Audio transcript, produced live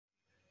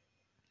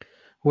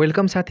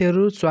Welcome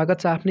साथीहरु, स्वागत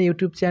छ आफ्नो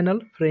YouTube च्यानल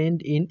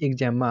फ्रेन्ड इन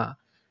एक्जाममा।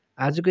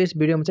 आजको यस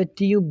भिडियोमा चाहिँ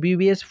TU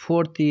VVS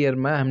 4th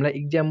इयरमा हामीलाई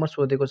एक्जाममा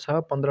सोधेको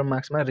छ 15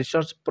 मार्क्समा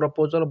रिसर्च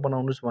प्रपोजल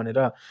बनाउनुस् भनेर।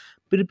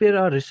 Prepare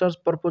a research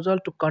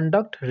proposal to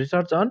conduct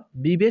research on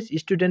VVS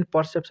student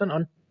perception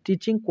on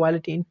teaching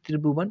quality in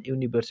Tribhuvan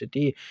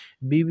university.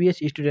 VVS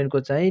स्टुडेन्टको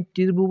चाहिँ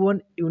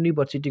त्रिभुवन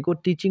युनिभर्सिटीको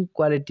टिचिङ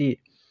क्वालिटी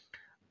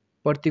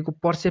प्रतिको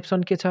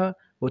पर्सेप्सन के छ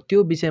हो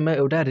त्यो विषयमा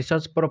एउटा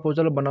रिसर्च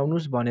प्रपोजल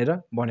बनाउनुस् भनेर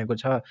भनेको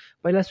छ।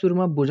 पहिला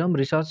सुरुमा बुझौं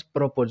रिसर्च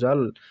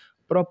प्रपोजल।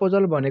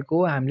 प्रपोजल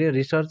भनेको हामीले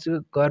रिसर्च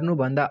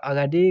गर्नुभन्दा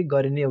अगाडि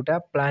गरिने एउटा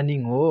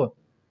प्लानिङ हो,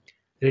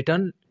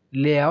 रिटन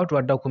लेआउट वा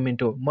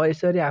डकुमेन्ट हो। म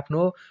यसरी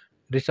आफ्नो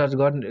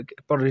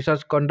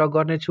रिसर्च कन्डक्ट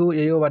गर्नेछु,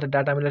 योबाट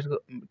डाटा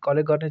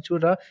कलेक्ट गर्नेछु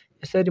र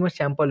यसरी म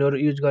स्याम्पलहरू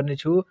युज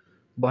गर्नेछु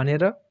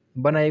भनेर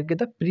बनाएको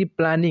त प्री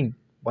प्लानिङ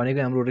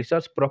भनेको हाम्रो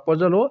रिसर्च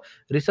प्रपोजल हो।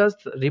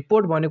 रिसर्च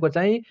रिपोर्ट भनेको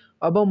चाहिँ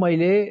अब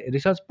मैले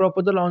रिसर्च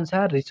प्रपोजल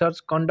अनुसार रिसर्च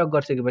कन्डक्ट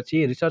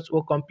गरिसकेपछि, रिसर्च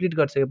कम्प्लिट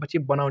गरिसकेपछि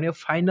बनाउने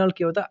फाइनल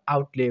के हो त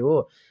आउटले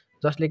हो,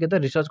 जसले के त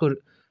रिसर्चको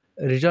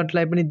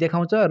रिजल्टलाई पनि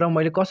देखाउँछ र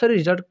मैले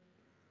कसरी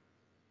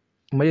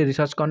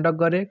रिसर्च कन्डक्ट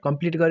गरेँ,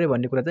 कम्प्लिट गरेँ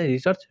भन्ने कुरा चाहिँ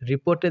रिसर्च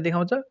रिपोर्टले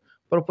देखाउँछ।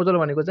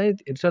 प्रपोजल भनेको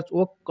चाहिँ रिसर्च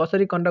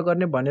कसरी कन्डक्ट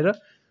गर्ने भनेर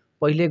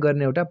पहिले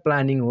गर्ने एउटा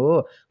प्लानिङ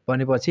हो।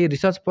 भनेपछि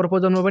रिसर्च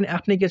प्रपोजलमा पनि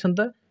आफ्नै के छ नि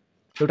त,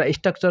 एउटा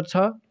स्ट्रक्चर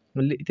छ,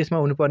 त्यसमा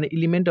हुनुपर्ने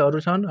इलिमेन्टहरू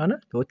छन् हैन।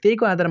 हो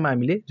त्यहीको आधारमा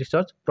हामीले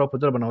रिसर्च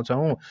प्रपोजल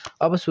बनाउँछौँ।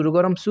 अब सुरु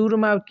गरौँ।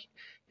 सुरुमा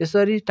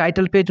यसरी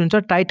टाइटल पेज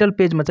हुन्छ। टाइटल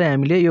पेजमा चाहिँ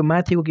हामीले यो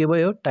माथिको के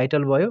भयो,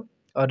 टाइटल भयो,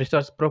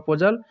 research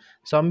proposal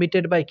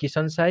submitted by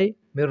Kishan Sai,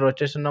 मेरो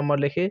रजिस्ट्रेसन नम्बर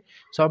लेखेँ।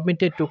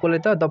 सबमिटेड टु कसले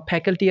त the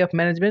faculty of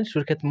management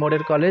Surkhet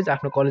model college,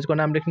 आफ्नो कलेजको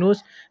नाम लेख्नुहोस्।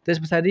 त्यस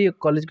पछाडि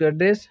कलेजको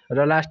एड्रेस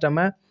र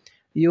लास्टमा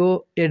यो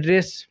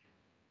एड्रेस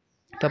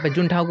तपाईँ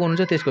जुन ठाउँको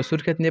हुनुहुन्छ त्यसको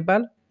सुर्खेत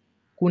नेपाल,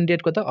 कुन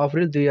डेटको त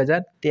अप्रिल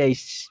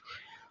 2023,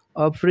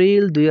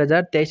 अप्रिल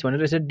 2023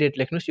 भनेर यसरी डेट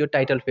लेख्नुहोस्। यो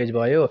टाइटल पेज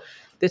भयो।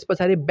 त्यस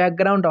पछाडि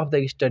background of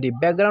the study.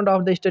 Background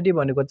of the study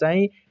भनेको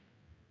चाहिँ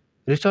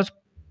रिसर्च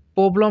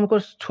प्रब्लमको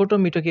छोटो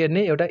मिठो के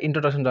गर्ने एउटा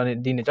इन्ट्रोडक्सन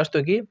दिने,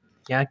 जस्तो कि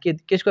यहाँ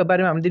केसको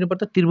बारेमा हामीले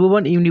दिनुपर्छ,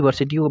 त्रिभुवन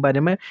युनिभर्सिटीको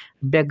बारेमा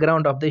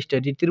background of the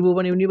study.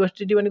 Tribhuvan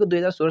university भनेको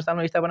 2016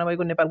 सालमा स्थापना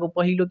भएको नेपालको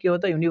पहिलो के हो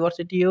त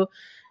युनिभर्सिटी हो।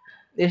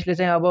 यसले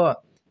चाहिँ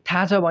अब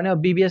थाहा छ भने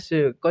अब VVS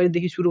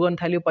कहिलेदेखि सुरु गर्न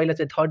थाल्यो, पहिला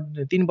चाहिँ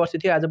 3 वर्ष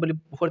थियो, आजभोलि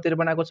 4th इयर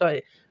बनाएको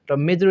छ र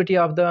मेजोरिटी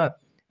अफ द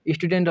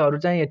स्टुडेन्टहरू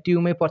चाहिँ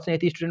ट्युमै पर्छन्,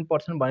 यति स्टुडेन्ट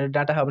पर्छन् भनेर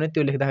डाटा छ भने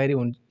त्यो लेख्दाखेरि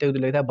त्यो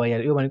लेख्दा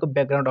भइहाल्यो। यो भनेको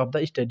ब्याकग्राउन्ड अफ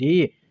द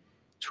स्टडी।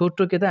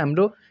 छोटो के त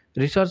हाम्रो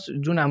रिसर्च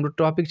जुन हाम्रो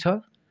टपिक छ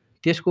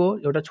त्यसको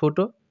एउटा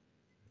छोटो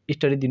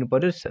स्टडी दिनु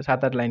पर्यो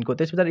 7-8 लाइनको।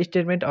 त्यस पछाडि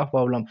स्टेटमेन्ट अफ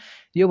प्रब्लम।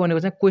 यो भनेको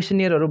चाहिँ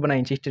क्वेसनियरहरू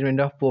बनाइन्छ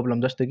स्टेटमेन्ट अफ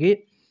प्रब्लम, जस्तो कि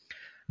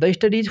the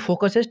study is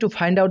focuses to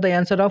find out the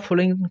answer of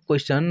following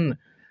question.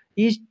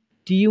 Is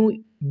TU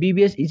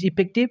VVS is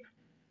effective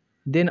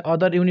then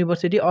other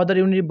university. Other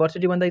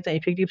university भन्दाखेरि चाहिँ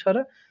इफेक्टिभ छ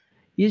र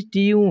is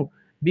TU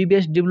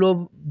VVS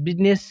develop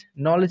business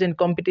knowledge and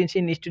competency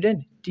in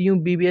student. TU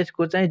VVS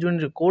को चाहिँ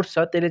जुन course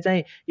छ त्यसले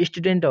चाहिँ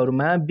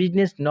स्टुडेन्टहरूमा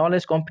बिजनेस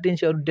नलेज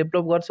कम्पिटेन्सीहरू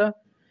डेभलप गर्छ।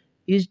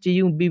 Is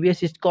TU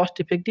VVS is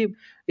cost effective.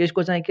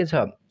 यसको चाहिँ के छ,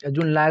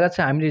 जुन लागत छ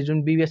हामीले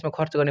जुन VVS मा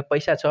खर्च गर्ने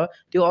पैसा छ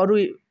त्यो अरू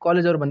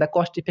कलेजहरूभन्दा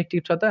कस्ट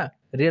इफेक्टिभ छ त,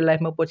 रियल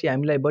लाइफमा पछि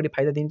हामीलाई बढी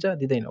फाइदा दिन्छ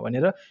दिँदैन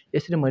भनेर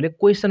यसरी मैले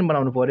क्वेसन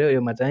बनाउनु पर्यो।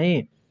 योमा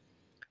चाहिँ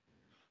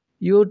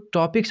यो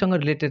टपिकसँग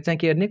रिलेटेड चाहिँ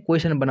के गर्ने,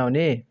 क्वेसन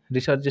बनाउने,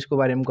 रिसर्च जसको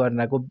बारेमा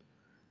गर्नको।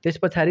 त्यस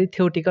पछाडि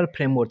थ्योरेटिकल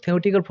फ्रेमवर्क।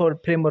 थ्योरेटिकल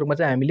फ्रेमवर्कमा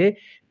चाहिँ हामीले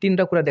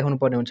 3वटा कुरा देखाउनु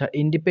पर्ने हुन्छ,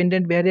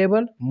 इन्डिपेन्डेन्ट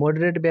भेरिएबल,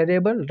 मोडरेट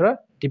भेरिएबल र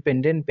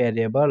डिपेन्डेन्ट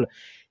भेरिएबल।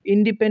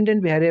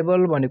 इन्डिपेन्डेन्ट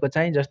भेरिएबल भनेको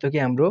चाहिँ जस्तो कि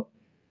हाम्रो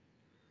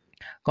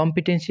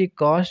competency,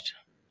 cost,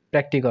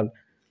 practical.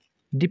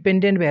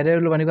 Dependent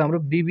variable भनेको हाम्रो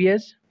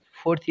VVS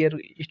 4th इयर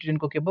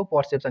स्टुडेन्टको के भयो,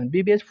 पर्सेप्सन।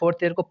 VVS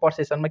 4th इयरको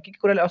पर्सेप्सनमा के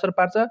कुराले असर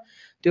पार्छ,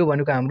 त्यो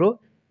भनेको हाम्रो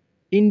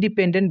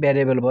इन्डिपेन्डेन्ट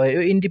भेरिएबल भयो।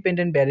 यो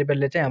इन्डिपेन्डेन्ट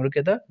भेरिएबलले चाहिँ हाम्रो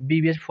के त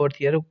VVS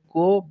 4th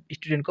इयरको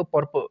स्टुडेन्टको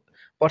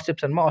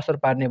पर्सेप्सनमा असर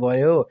पार्ने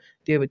भयो।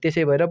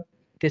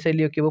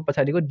 त्यसैले यो के भयो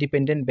पछाडिको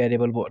डिपेन्डेन्ट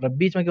भेरिएबल भयो। र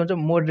बिचमा के हुन्छ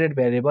मोडरेट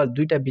भेरिएबल,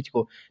 दुईटा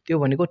बिचको, त्यो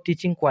भनेको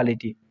टिचिङ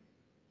क्वालिटी।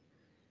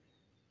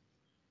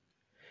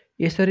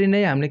 यसरी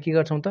नै हामीले के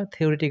गर्छौँ त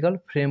थ्योरेटिकल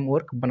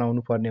फ्रेमवर्क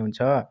बनाउनु पर्ने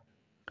हुन्छ।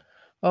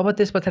 अब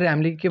त्यस पछाडि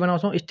हामीले के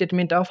बनाउँछौँ,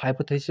 स्टेटमेन्ट अफ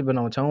हाइपोथेसिस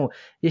बनाउँछौँ।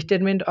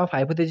 स्टेटमेन्ट अफ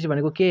हाइपोथेसिस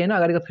भनेको के हैन,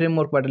 अगाडिको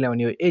फ्रेमवर्कबाट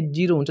ल्याउने हो।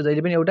 H0 हुन्छ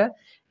जहिले पनि एउटा।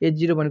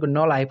 H0 भनेको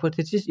नल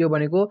हाइपोथेसिस। यो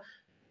भनेको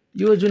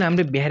यो जुन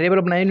हामीले भेरिएबल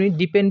बनायो नि,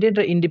 डिपेन्डेन्ट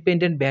र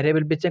इन्डिपेन्डेन्ट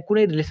भेरिएबल बिच चाहिँ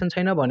कुनै रिलेसन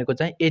छैन भनेको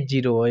चाहिँ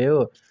H0 हो।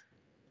 यो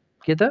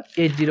के त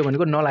H0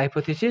 भनेको नल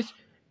हाइपोथेसिस,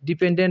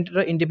 डिपेन्डेन्ट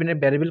र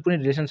इन्डिपेन्डेन्ट भेरिएबल कुनै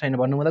रिलेसन छैन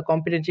भन्नुभन्दा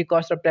कम्पिटेन्सी,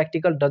 कस्ट र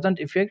practical doesn't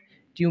effect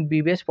TU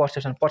VVS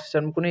perception.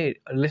 पर्सेप्सनमा कुनै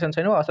रिलेसन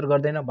छैन, असर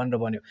गर्दैन भनेर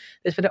भन्यो।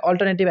 त्यसपछि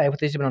अल्टरनेटिभ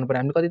हाइपोथेसिस बनाउनु पर्यो।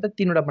 हामीले कति त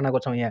 3वटा बनाएको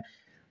छौँ यहाँ।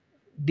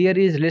 There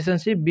is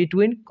relationship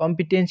between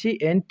competency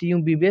and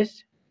TU VVS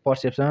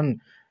perception.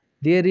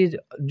 There is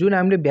जुन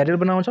हामीले भेरिएबल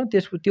बनाउँछौँ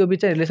त्यो बिच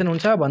चाहिँ रिलेसन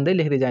हुन्छ भन्दै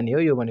लेख्दै जाने हो।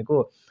 यो भनेको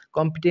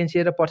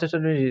कम्पिटेन्सी र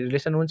पर्सेप्सन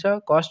रिलेसन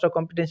हुन्छ, कस्ट र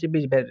कम्पिटेन्सी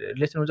बिच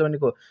रिलेसन हुन्छ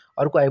भनेको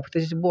अर्को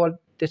हाइपोथेसिस भयो।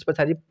 त्यस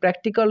पछाडि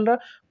प्र्याक्टिकल र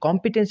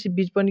कम्पिटेन्सी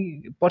बिच पनि,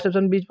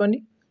 पर्सेप्सन बिच पनि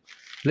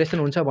रिलेसन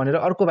हुन्छ भनेर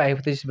अर्को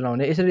हाइपोथेसिस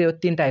बनाउने। यसरी यो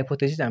 3टा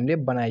हाइपोथेसिस हामीले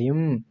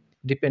बनायौँ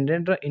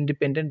डिपेन्डेन्ट र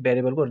इन्डिपेन्डेन्ट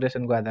भेरिएबलको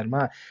रिलेसनको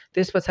आधारमा।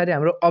 त्यस पछाडि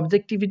हाम्रो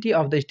अब्जेक्टिभिटी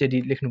अफ द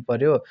स्टडी लेख्नु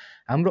पर्यो।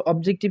 हाम्रो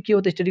अब्जेक्टिभ के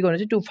हो त स्टडी गर्ने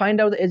चाहिँ? To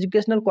find out the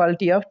educational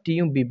quality of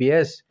TU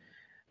BBS,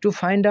 to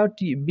find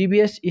out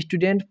BBS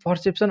student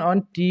perception on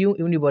TU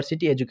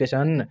university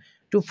education,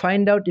 to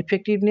find out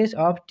effectiveness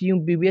of TU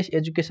BBS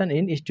education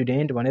in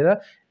student भनेर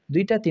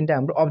 2-3टा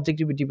हाम्रो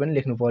अब्जेक्टिभिटी पनि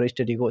लेख्नु पर्यो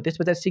स्टडीको। त्यस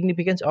पछाडि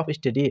सिग्निफिकेन्स अफ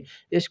स्टडी,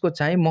 यसको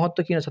चाहिँ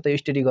महत्त्व किन छ त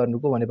स्टडी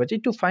गर्नुको भनेपछि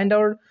to find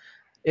out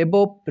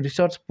above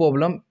research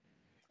problem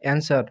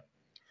answer,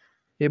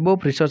 above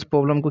research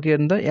प्रब्लमको के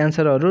गर्नु त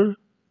एन्सरहरू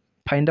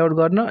फाइन्ड आउट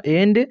गर्न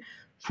एन्ड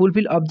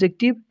फुलफिल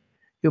अब्जेक्टिभ,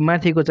 यो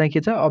माथिको चाहिँ के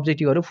छ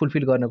अब्जेक्टिभहरू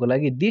फुलफिल गर्नको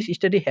लागि। This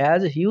study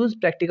ह्याज huge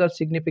practical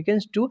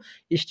significance to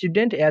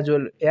student as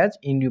well as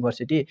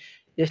university,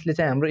 यसले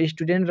चाहिँ हाम्रो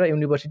स्टुडेन्ट र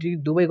युनिभर्सिटी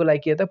दुवैको लागि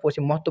के त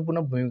पछि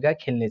महत्त्वपूर्ण भूमिका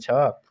खेल्नेछ।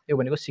 यो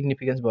भनेको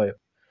सिग्निफिकेन्स भयो।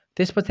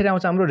 त्यस पछाडि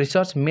आउँछ हाम्रो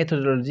रिसर्च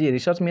मेथोडोलोजी।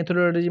 रिसर्च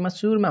मेथोडोलोजीमा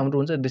सुरुमा हाम्रो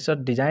हुन्छ रिसर्च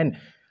डिजाइन।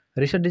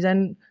 रिसर्च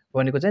डिजाइन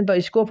भनेको चाहिँ the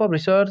scope of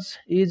research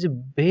is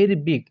very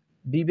big.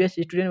 BBS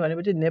student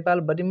भनेपछि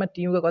नेपालभरिमा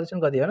टियुका कति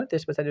छन् कति होइन,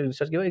 त्यस पछाडि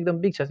रिसर्च के हो एकदम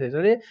बिग छ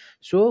त्यसैले।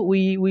 So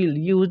we will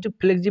use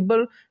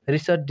flexible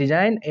research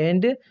design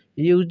and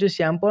use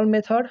sample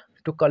method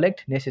to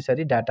collect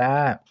necessary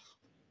data.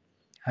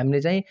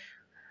 हामीले चाहिँ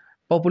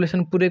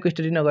पपुलेसन पुरैको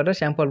स्टडी नगरेर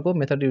स्याम्पलको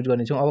मेथड युज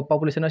गर्नेछौँ। अब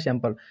पपुलेसन र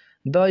sample,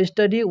 the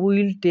study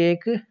will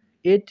take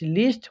at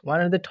least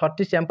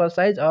 130 sample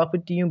size of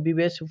TU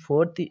BBS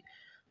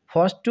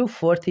first to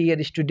fourth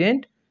year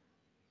student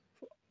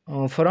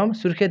from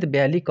Surkhet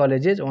valley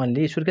colleges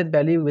only. Surkhet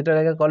भ्यालीभित्र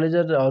रहेका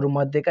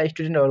कलेजहरूमध्येका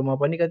स्टुडेन्टहरूमा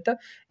पनि कति त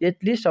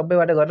एटलिस्ट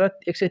सबैबाट गरेर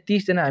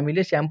 130 जना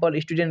हामीले स्याम्पल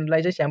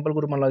स्टुडेन्टलाई चाहिँ स्याम्पलको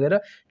रूपमा लगेर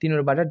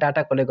तिनीहरूबाट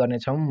डाटा कलेक्ट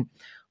गर्नेछौँ।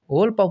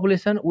 Whole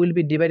population will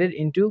be divided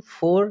into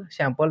 4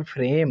 sample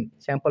frame.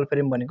 Sample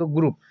frame भनेको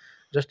ग्रुप,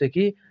 जस्तो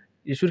कि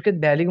सुर्खेत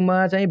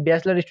भ्यालीमा चाहिँ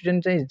ब्याचलर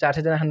स्टुडेन्ट चाहिँ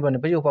 400 जना छन्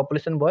भनेपछि यो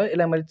पपुलेसन भयो।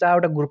 यसलाई मैले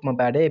 4वटा ग्रुपमा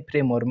बाँडेँ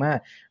फ्रेमहरूमा,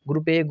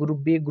 group A, group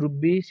be,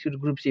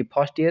 group C,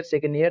 first year,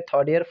 second year,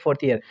 third year,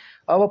 fourth year.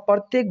 अब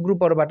प्रत्येक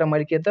ग्रुपहरूबाट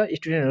मैले के त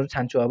स्टुडेन्टहरू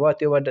छान्छु। अब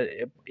त्योबाट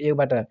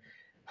एकबाट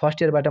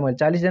फर्स्ट इयरबाट मैले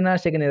 40 जना,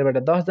 सेकेन्ड इयरबाट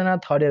 10 जना,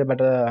 थर्ड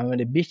इयरबाट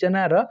मैले 20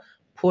 जना र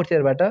फोर्थ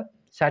इयरबाट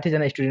 60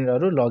 जना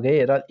स्टुडेन्टहरू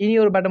लगेँ र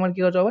यिनीहरूबाट मैले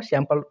के गर्छु अब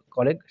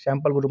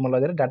स्याम्पलको रूपमा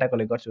लगेर डाटा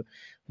कलेक्ट गर्छु।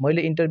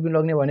 मैले इन्टरभ्यू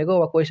लग्ने भनेको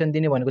वा क्वेसन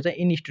दिने भनेको चाहिँ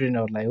यिनी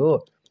स्टुडेन्टहरूलाई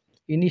हो।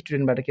 यिनी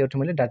स्टुडेन्टबाट के गर्छु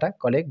मैले डाटा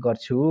कलेक्ट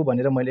गर्छु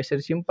भनेर मैले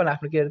यसरी सिम्पल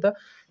आफ्नो के अरे त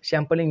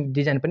स्याम्पलिङ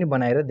डिजाइन पनि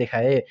बनाएर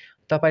देखाएँ।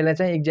 तपाईँलाई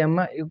चाहिँ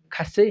इक्जाममा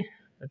खासै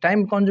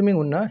टाइम कन्ज्युमिङ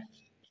हुन्न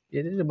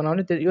यदि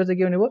बनाउने, यो चाहिँ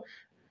के हुने भयो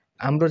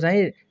हाम्रो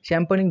चाहिँ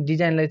स्याम्पलिङ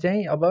डिजाइनलाई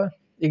चाहिँ अब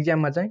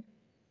इक्जाममा चाहिँ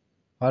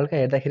हल्का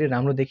हेर्दाखेरि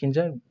राम्रो देखिन्छ,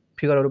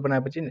 फिगरहरू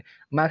बनाएपछि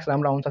मार्क्स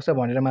राम्रो आउन सक्छ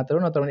भनेर मात्र हो,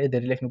 नत्र भने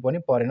धेरै लेख्नु पनि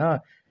परेन।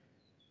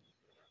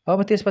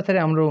 अब त्यस पछाडि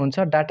हाम्रो हुन्छ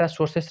डाटा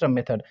सोर्सेस र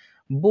method.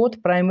 Both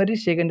primary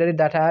secondary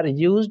data are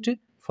used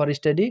for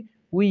study.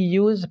 We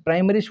use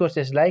primary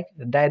sources like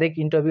direct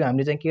interview,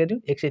 हामीले चाहिँ के गर्यौँ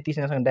 130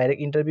 जनासँग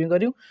डाइरेक्ट इन्टरभ्यू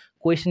गऱ्यौँ,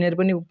 क्वेसनर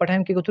पनि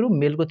पठायौँ के को थ्रु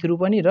मेलको थ्रु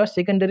पनि, र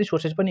सेकेन्डरी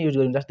सोर्सेस पनि युज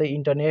गऱ्यौँ जस्तै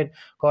इन्टरनेट,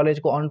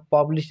 कलेजको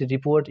अनपब्लिस्ड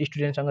रिपोर्ट,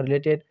 स्टुडेन्टसँग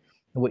रिलेटेड।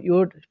 अब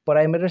यो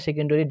प्राइमरी र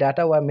सेकेन्डरी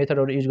डाटा वा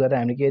मेथडहरू युज गरेर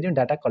हामीले के गर्यौँ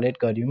डाटा कलेक्ट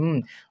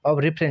गऱ्यौँ। अब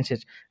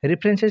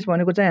रिफरेन्सेस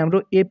भनेको चाहिँ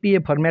हाम्रो एपिए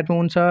फर्मेटमा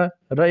हुन्छ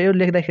र यो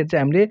लेख्दाखेरि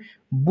चाहिँ हामीले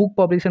बुक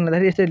पब्लिकेसन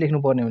लेख्दाखेरि यसरी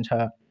लेख्नुपर्ने हुन्छ।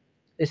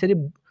 यसरी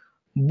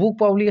बुक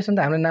पब्लिकेसन त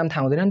हामीलाई नाम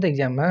थाहा हुँदैन नि त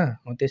इक्जाममा,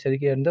 त्यसरी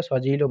के गर्नु त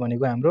सजिलो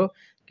भनेको हाम्रो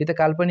कि त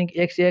काल्पनिक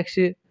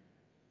XX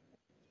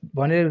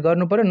भनेर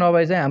गर्नु पऱ्यो,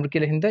 नभए चाहिँ हाम्रो के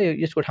लेख्ने त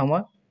यसको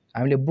ठाउँमा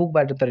हामीले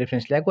बुकबाट त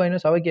रेफरेन्स ल्याएको होइन,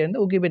 सबै के गर्नु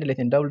त विकिपिडिया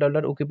लेख्ने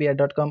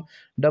www.wikipedia.com,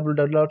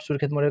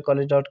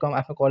 www.surkhetmodel.college.com,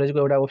 आफ्नो कलेजको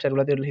एउटा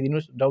वेबसाइटबाट त्यो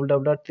लेखिदिनुहोस्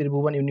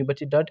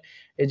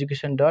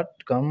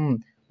www.tribhuvaneuniversity.education.com।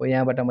 हो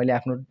यहाँबाट मैले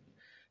आफ्नो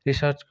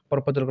रिसर्च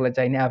प्रपोजलको लागि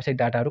चाहिने आवश्यक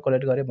डाटाहरू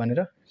कलेक्ट गरेँ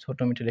भनेर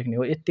छोटो मिठो लेख्ने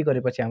हो। यति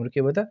गरेपछि हाम्रो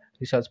के भयो त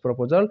रिसर्च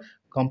प्रपोजल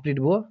कम्प्लिट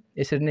भयो।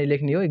 यसरी नै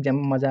लेख्ने हो,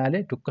 इक्जाममा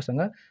मजाले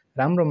ढुक्कसँग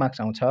राम्रो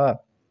मार्क्स आउँछ।